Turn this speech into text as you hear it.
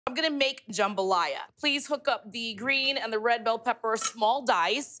I'm gonna make jambalaya. Please hook up the green and the red bell pepper small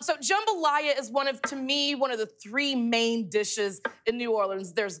dice. So jambalaya is to me, one of the three main dishes in New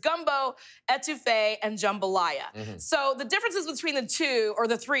Orleans. There's gumbo, etouffee, and jambalaya. So the differences between the two, or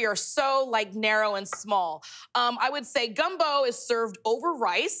the three, are so like narrow and small. I would say gumbo is served over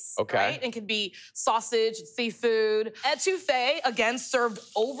rice, right? And can be sausage, seafood. Etouffee, again, served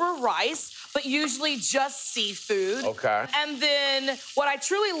over rice, but usually just seafood. And then what I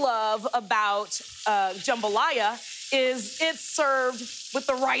truly love about jambalaya is it's served with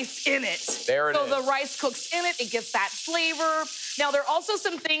the rice in it. So the rice cooks in it, it gets that flavor. Now, there are also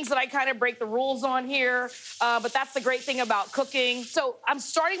some things that I kind of break the rules on here, but that's the great thing about cooking. So I'm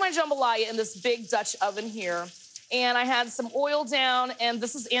starting my jambalaya in this big Dutch oven here. And I had some oil down, and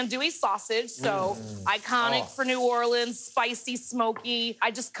this is andouille sausage, so iconic for New Orleans, spicy, smoky.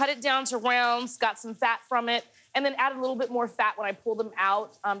 I just cut it down to rounds, got some fat from it, and then added a little bit more fat when I pulled them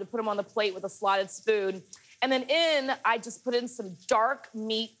out to put them on the plate with a slotted spoon. And then I just put in some dark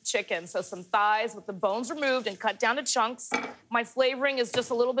meat chicken, so some thighs with the bones removed and cut down to chunks. My flavoring is just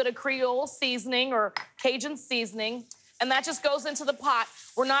a little bit of Creole seasoning or Cajun seasoning, and that just goes into the pot.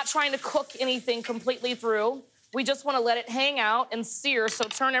 We're not trying to cook anything completely through. We just want to let it hang out and sear, so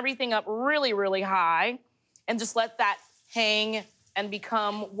turn everything up really, really high and just let that hang and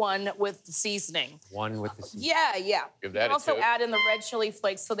become one with the seasoning. One with the seasoning. Yeah, yeah. Give that You can also add in the red chili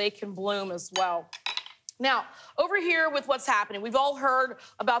flakes so they can bloom as well. Now, over here with what's happening, we've all heard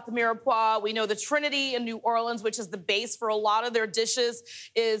about the mirepoix. We know the Trinity in New Orleans, which is the base for a lot of their dishes,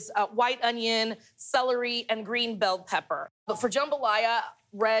 is white onion, celery, and green bell pepper. But for jambalaya,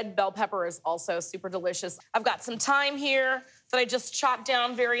 red bell pepper is also super delicious. I've got some thyme here that I just chopped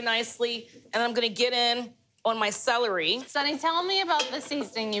down very nicely, and I'm gonna get in on my celery. Sunny, tell me about the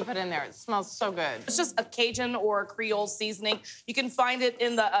seasoning you put in there. It smells so good. It's just a Cajun or a Creole seasoning. You can find it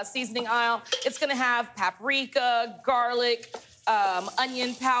in the seasoning aisle. It's gonna have paprika, garlic,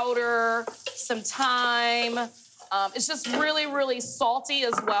 onion powder, some thyme. It's just really, really salty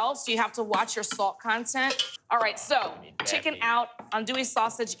as well, so you have to watch your salt content. All right, so chicken out, andouille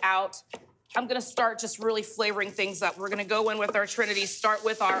sausage out. I'm gonna start just really flavoring things up. We're gonna go in with our Trinity, start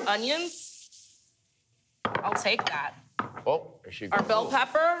with our onions. I'll take that. Oh, there she goes. Our bell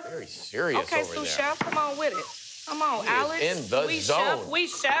pepper. Very serious over there. Okay, sous chef, come on with it. Come on, Alex. In the zone. We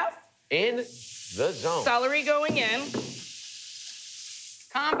chef. In the zone. Celery going in.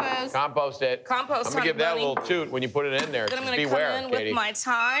 Compost. Compost it. Compost, I'm gonna give that a little toot when you put it in there. Then I'm gonna beware, come in Katie. with my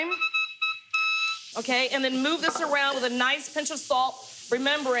thyme. Okay, and then move this around with a nice pinch of salt,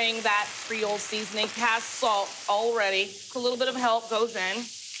 remembering that Creole seasoning has salt already. A little bit of help goes in.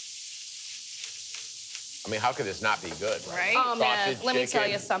 I mean, how could this not be good, right? Oh, man, Sausage, let me tell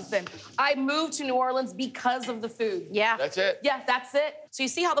chicken. you something. I moved to New Orleans because of the food. Yeah. That's it? Yeah, that's it. So you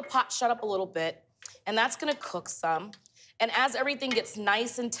see how the pot shut up a little bit, and that's gonna cook some. And as everything gets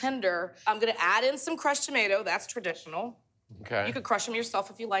nice and tender, I'm gonna add in some crushed tomato. That's traditional. Okay. You could crush them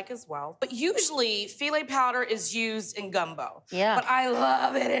yourself if you like as well. But usually, filet powder is used in gumbo. Yeah. But I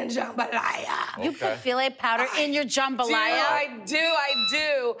love it in jambalaya. You put filet powder in your jambalaya? I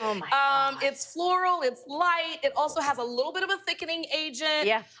do. Oh, my God. It's floral, it's light. It also has a little bit of a thickening agent,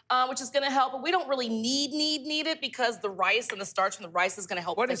 which is gonna help. But we don't really need it because the rice and the starch from the rice is gonna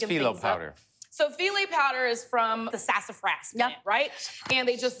help thicken things up. What is filet powder? So filet powder is from the sassafras plant, right? And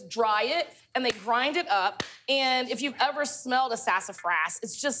they just dry it and they grind it up. And if you've ever smelled a sassafras,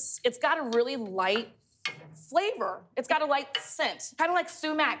 it's got a really light flavor. It's got a light scent, kind of like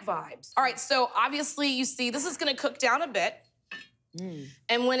sumac vibes. All right, so obviously you see this is gonna cook down a bit.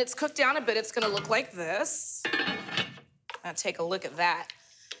 And when it's cooked down a bit, it's gonna look like this. Now take a look at that.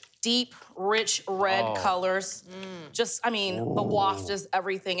 Deep, rich red colors. The waft is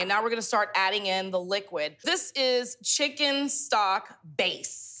everything. And now we're gonna start adding in the liquid. This is chicken stock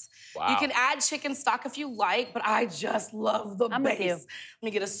base. Wow. You can add chicken stock if you like, but I just love the I'm base. with you. Let me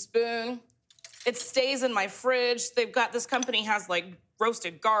get a spoon. It stays in my fridge. This company has like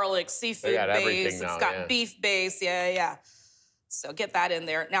roasted garlic, seafood base. It's got beef base, yeah. So get that in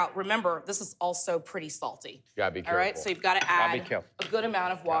there. Now, remember, this is also pretty salty. You gotta be careful. All right, so you've got to add a good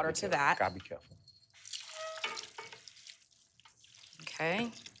amount of water to that. Gotta be careful.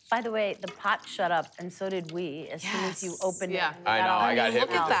 Okay. By the way, the pot shut up, and so did we, as soon as you opened it. I know, I got hit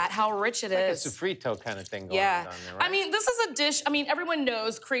Look with at that, how rich it is. It's a sofrito kind of thing going on down there, right? I mean, this is a dish, everyone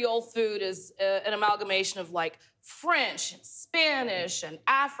knows Creole food is an amalgamation of like French, Spanish, and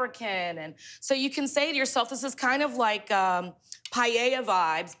African. And so you can say to yourself, this is kind of like paella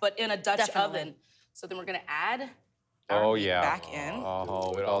vibes, but in a Dutch oven. So then we're gonna add our meat back in.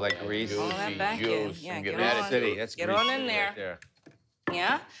 Oh, with all that grease. All that back in. Yeah, get get on. City. That's Get grease on in right there.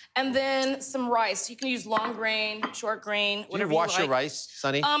 Yeah. And then some rice. You can use long grain, short grain, whatever Do you wash like. your rice,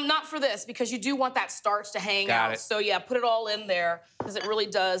 Sonny? Not for this, because you do want that starch to hang out. Got it. So yeah, put it all in there, because it really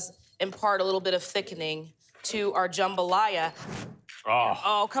does impart a little bit of thickening to our jambalaya.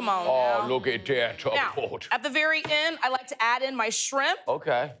 Oh, come on now. look at that. Now, at the very end, I like to add in my shrimp.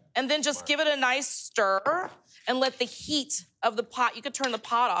 Okay. And then just give it a nice stir and let the heat of the pot, you could turn the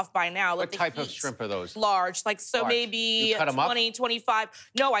pot off by now. What type of shrimp are those? Large, like so Large. maybe You cut 'em up? 20, 25.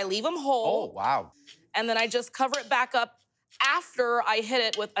 No, I leave them whole. Oh, wow. And then I just cover it back up after I hit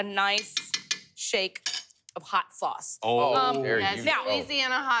it with a nice shake of hot sauce. There Yes, you now- go.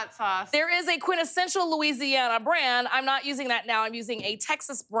 Louisiana hot sauce. There is a quintessential Louisiana brand. I'm not using that now. I'm using a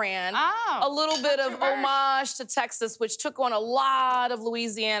Texas brand. Oh, A little bit of controversial. homage to Texas, which took on a lot of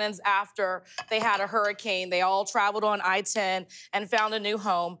Louisianans after they had a hurricane. They all traveled on I-10 and found a new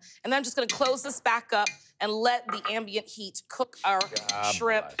home. And then I'm just gonna close this back up and let the ambient heat cook our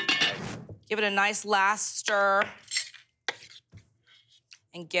shrimp. Give it a nice last stir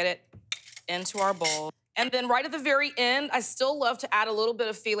and get it into our bowl. And then right at the very end, I still love to add a little bit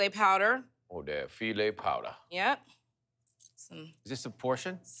of filet powder. Oh, that filet powder. Yep. Some Is this a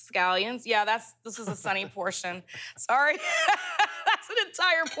portion? scallions. Yeah, this is a Sunny portion. Sorry. That's an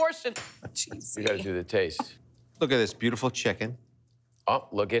entire portion. Jeez. You gotta do the taste. Look at this beautiful chicken. Oh,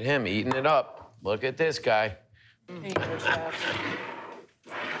 look at him eating it up. Look at this guy.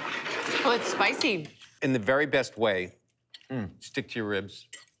 Oh, it's spicy. In the very best way, stick to your ribs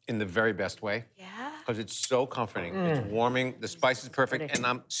in the very best way. Yeah. Because it's so comforting. It's warming, the spice is perfect, and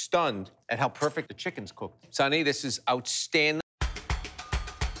I'm stunned at how perfect the chicken's cooked. Sonny, this is outstanding.